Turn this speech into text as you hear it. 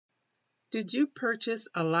Did you purchase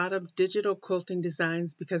a lot of digital quilting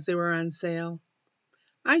designs because they were on sale?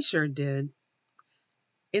 I sure did.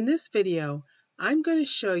 In this video, I'm going to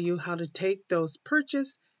show you how to take those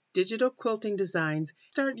purchased digital quilting designs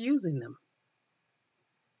and start using them.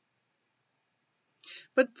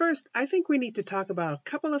 But first, I think we need to talk about a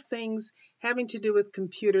couple of things having to do with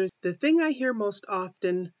computers. The thing I hear most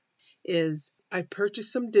often is, I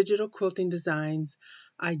purchased some digital quilting designs,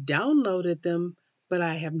 I downloaded them, but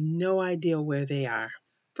I have no idea where they are.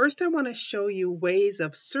 First, I want to show you ways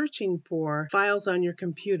of searching for files on your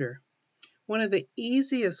computer. One of the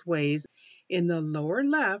easiest ways, in the lower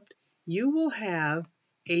left, you will have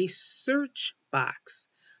a search box.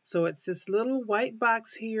 So it's this little white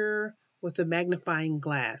box here with a magnifying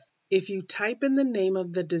glass. If you type in the name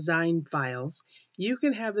of the design files, you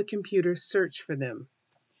can have the computer search for them.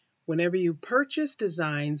 Whenever you purchase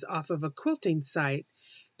designs off of a quilting site,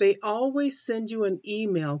 they always send you an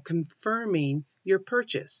email confirming your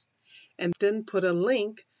purchase, and then put a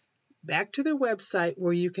link back to their website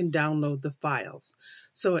where you can download the files.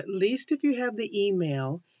 So at least if you have the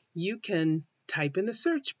email, you can type in the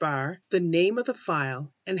search bar the name of the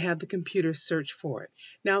file and have the computer search for it.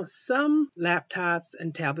 Now, some laptops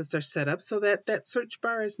and tablets are set up so that that search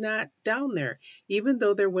bar is not down there, even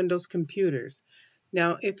though they're Windows computers.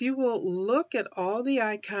 Now, if you will look at all the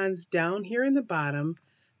icons down here in the bottom,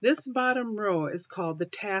 this bottom row is called the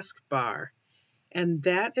taskbar, and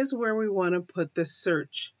that is where we want to put the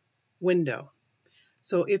search window.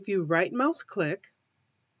 So if you right mouse click,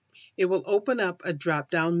 it will open up a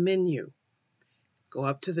drop-down menu. Go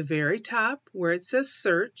up to the very top where it says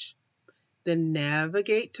search, then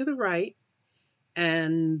navigate to the right,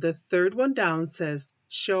 and the third one down says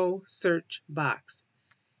show search box.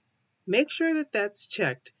 Make sure that that's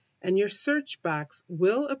checked, and your search box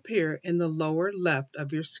will appear in the lower left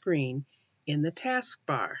of your screen in the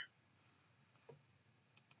taskbar.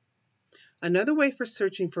 Another way for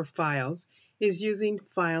searching for files is using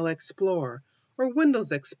File Explorer, or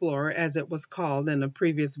Windows Explorer as it was called in a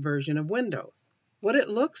previous version of Windows. What it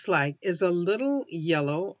looks like is a little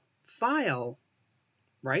yellow file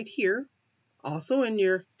right here, also in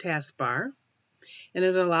your taskbar, and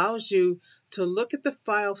it allows you to look at the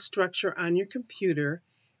file structure on your computer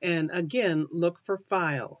and again look for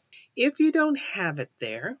files. If you don't have it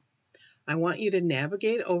there, I want you to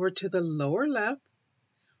navigate over to the lower left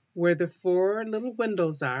where the four little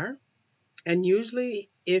windows are, and usually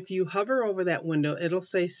if you hover over that window, it'll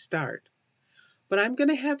say Start. But I'm going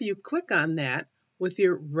to have you click on that with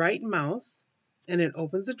your right mouse, and it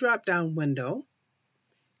opens a drop-down window,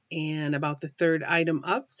 and about the third item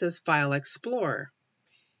up says File Explorer.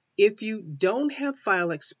 If you don't have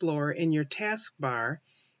File Explorer in your taskbar,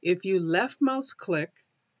 if you left mouse click,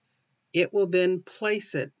 it will then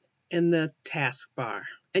place it in the taskbar,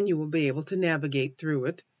 and you will be able to navigate through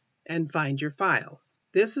it and find your files.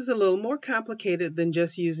 This is a little more complicated than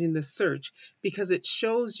just using the search because it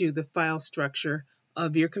shows you the file structure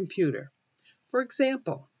of your computer. For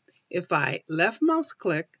example, if I left mouse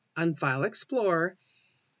click on File Explorer,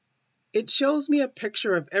 it shows me a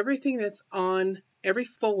picture of everything that's on every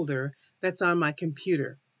folder that's on my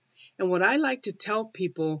computer. And what I like to tell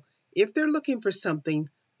people, if they're looking for something,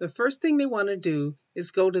 the first thing they want to do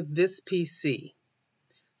is go to this PC.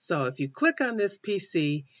 So if you click on this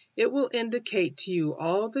PC, it will indicate to you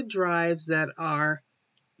all the drives that are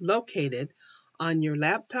located on your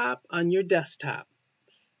laptop, on your desktop.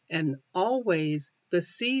 And always the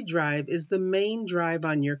C drive is the main drive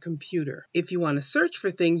on your computer. If you want to search for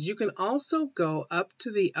things, you can also go up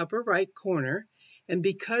to the upper right corner, and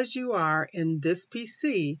because you are in this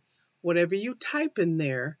PC, whatever you type in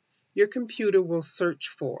there, your computer will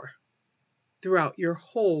search for throughout your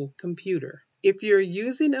whole computer. If you're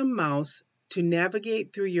using a mouse to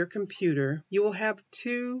navigate through your computer, you will have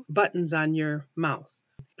two buttons on your mouse.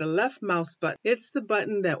 The left mouse button, it's the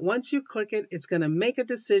button that once you click it, it's going to make a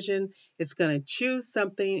decision, it's going to choose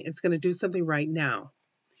something, it's going to do something right now.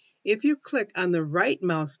 If you click on the right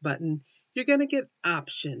mouse button, you're going to get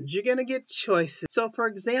options, you're going to get choices. So for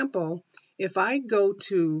example, if I go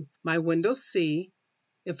to my Windows C,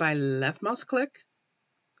 if I left mouse click,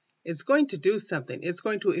 it's going to do something. It's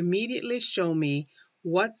going to immediately show me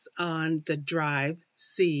what's on the drive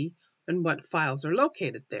C and what files are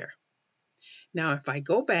located there. Now, if I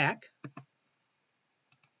go back,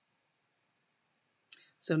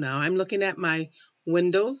 so now I'm looking at my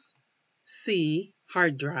Windows C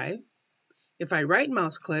hard drive. If I right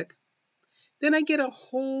mouse click, then I get a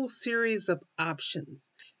whole series of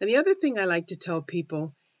options. And the other thing I like to tell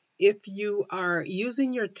people, if you are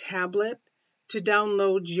using your tablet to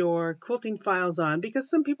download your quilting files on, because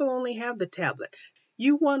some people only have the tablet,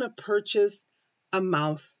 you want to purchase a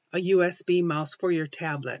mouse, a USB mouse for your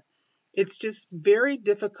tablet. It's just very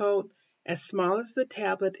difficult, as small as the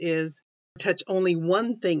tablet is, touch only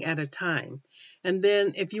one thing at a time. And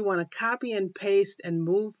then if you want to copy and paste and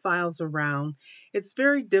move files around, it's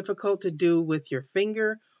very difficult to do with your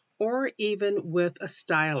finger or even with a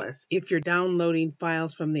stylus. If you're downloading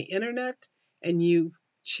files from the internet and you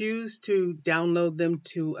choose to download them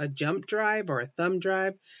to a jump drive or a thumb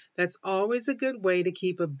drive, that's always a good way to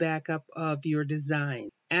keep a backup of your design.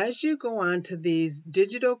 As you go on to these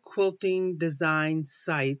digital quilting design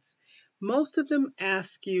sites, most of them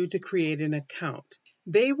ask you to create an account.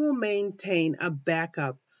 They will maintain a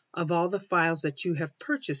backup of all the files that you have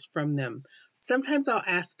purchased from them. Sometimes I'll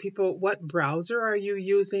ask people, what browser are you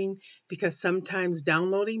using? Because sometimes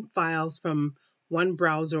downloading files from one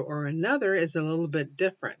browser or another is a little bit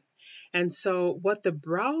different. And so what the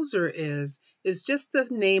browser is just the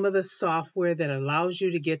name of the software that allows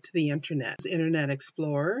you to get to the internet. Internet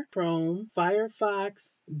Explorer, Chrome, Firefox,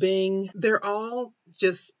 Bing, they're all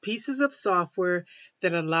just pieces of software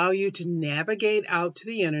that allow you to navigate out to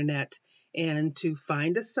the internet and to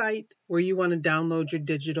find a site where you want to download your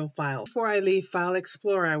digital file. Before I leave File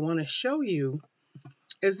Explorer, I want to show you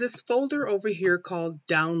is this folder over here called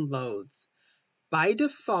Downloads. By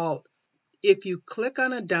default, if you click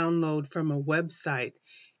on a download from a website,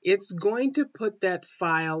 it's going to put that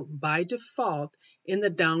file by default in the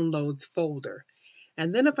Downloads folder.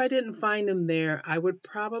 And then if I didn't find them there, I would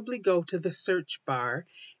probably go to the search bar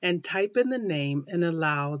and type in the name and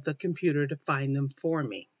allow the computer to find them for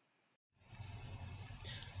me.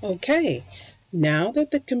 Okay, now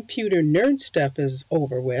that the computer nerd stuff is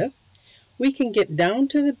over with, we can get down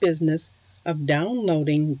to the business of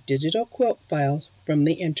downloading digital quilt files from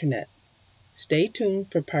the internet. Stay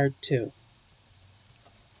tuned for part 2.